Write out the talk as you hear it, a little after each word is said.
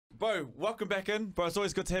Bro, welcome back in. Bro, it's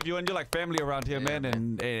always good to have you in. You're like family around here, man,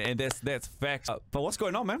 and that's facts. But what's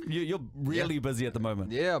going on, man? You're really busy at the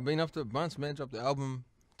moment. Yeah, I've been up to a bunch, man. Dropped the album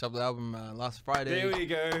last Friday. There we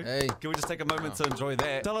go. Hey. Can we just take a moment to enjoy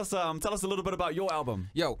that? Tell us a little bit about your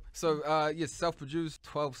album. Yo, so yes, self-produced,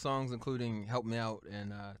 12 songs, including "Help Me Out"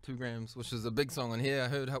 and 2 Grams, which is a big song on here. I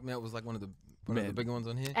heard "Help Me Out" was like one of the big ones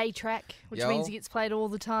on here. A track, which means it gets played all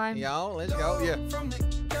the time. Yo, let's go. Yeah.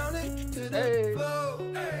 Hey.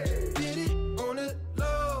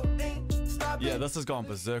 Yeah, this has gone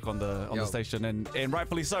berserk on the station, and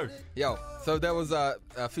rightfully so. Yo, so that was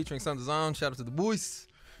featuring Sun Design. Shout out to the boys.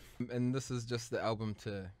 And this is just the album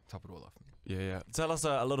to top it all off. Yeah. Tell us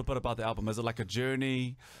a little bit about the album. Is it like a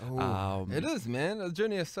journey? It is, man. A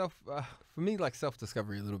journey of for me, like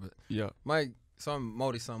self-discovery a little bit. Yeah. So I'm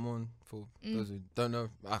Maori Samoan, for those who don't know.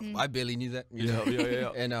 I barely knew that. You know?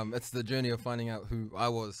 Yeah. And it's the journey of finding out who I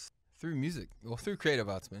was through music, or through creative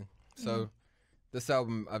arts, man. So this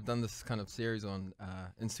album, I've done this kind of series on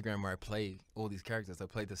Instagram where I play all these characters. I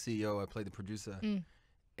played the CEO, I played the producer,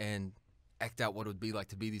 and act out what it would be like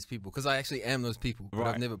to be these people, because I actually am those people, but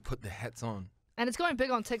I've never put the hats on. And it's going big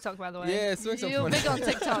on TikTok, by the way. Yeah, it's doing something You're funny. big on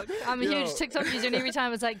TikTok. I'm a huge TikTok user, and every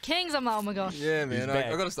time it's like Kings, I'm like, oh my gosh. Yeah, man, I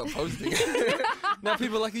gotta stop posting. Now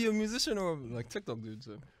people are like, are you a musician or like TikTok dude?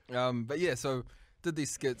 So, but yeah, so did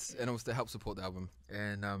these skits, and it was to help support the album.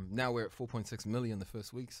 And now we're at 4.6 million the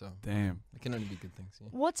first week, so damn, it can only be good things. Yeah.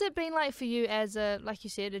 What's it been like for you as like you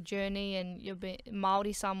said, a journey, and you're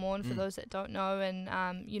Maori Samoan for those that don't know,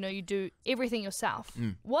 and you do everything yourself.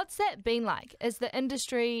 What's that been like? Has the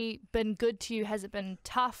industry been good to you? Has it been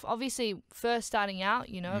tough? Obviously, first starting out,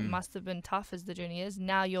 it must have been tough as the journey is.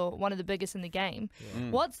 Now you're one of the biggest in the game.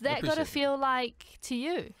 What's that got to feel like to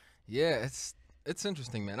you? Yeah, it's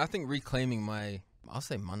interesting, man. I think reclaiming my, I'll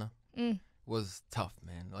say mana, was tough,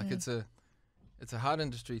 man. Like it's a hard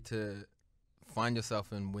industry to find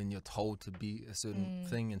yourself in when you're told to be a certain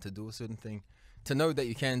thing and to do a certain thing. To know that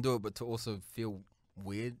you can do it, but to also feel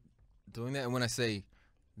weird doing that. And when I say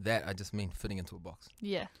that, I just mean fitting into a box.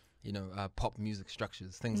 Yeah. Pop music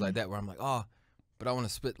structures, things like that, where I'm like, oh, but I want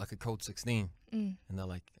to spit like a Code 16. And they're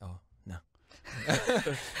like, oh, no.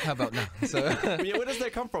 How about now? So yeah, where does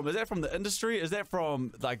that come from? Is that from the industry? Is that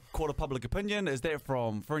from like court of public opinion? Is that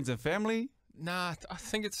from friends and family? Nah, I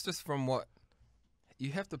think it's just from what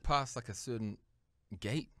you have to pass, like a certain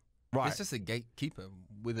gate. Right. It's just a gatekeeper.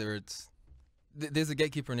 Whether it's there's a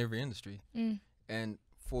gatekeeper in every industry, and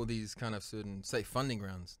for these kind of certain, say, funding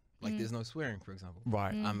rounds, like there's no swearing, for example.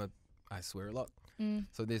 Right. I swear a lot.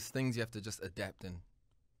 So there's things you have to just adapt and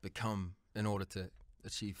become in order to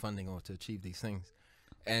achieve funding or to achieve these things.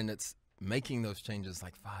 And it's making those changes,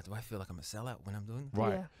 like, do I feel like I'm a sellout when I'm doing this?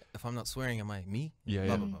 Right. Yeah. If I'm not swearing, am I me? Yeah,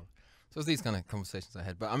 blah, blah, blah. So it's these kind of conversations I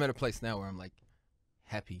had. But I'm at a place now where I'm like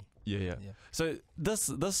happy. Yeah. So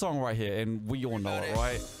this song right here, and we all know it,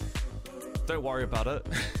 right? Don't worry about it.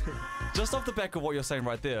 Just off the back of what you're saying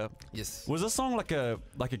right there. Yes. Was this song like a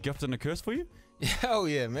gift and a curse for you? Hell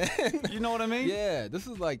yeah, man. You know what I mean? Yeah. This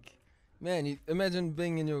is like, man, you imagine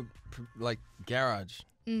being in your like garage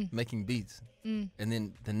making beats, and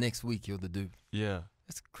then the next week you're the dude. Yeah.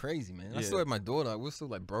 That's crazy, man. I still have my daughter. We're still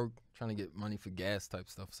like broke, trying to get money for gas type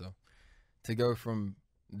stuff. So to go from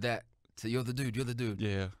that to you're the dude.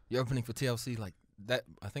 Yeah. You're opening for TLC like that.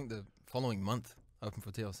 I think the following month I opened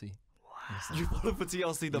for TLC. Wow. You opened for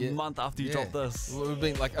TLC the month after you dropped this. Well, we've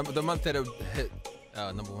been like the month that it hit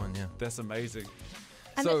 #1. Yeah. That's amazing.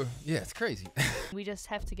 So yeah, it's crazy. We just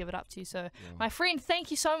have to give it up to you. So my friend,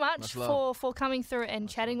 thank you so much for coming through and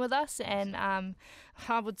chatting with us. And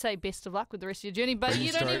I would say best of luck with the rest of your journey, but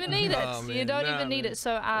you don't even need it. You don't even need it.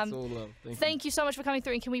 So it's all love. Thank you so much for coming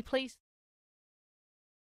through. And can we please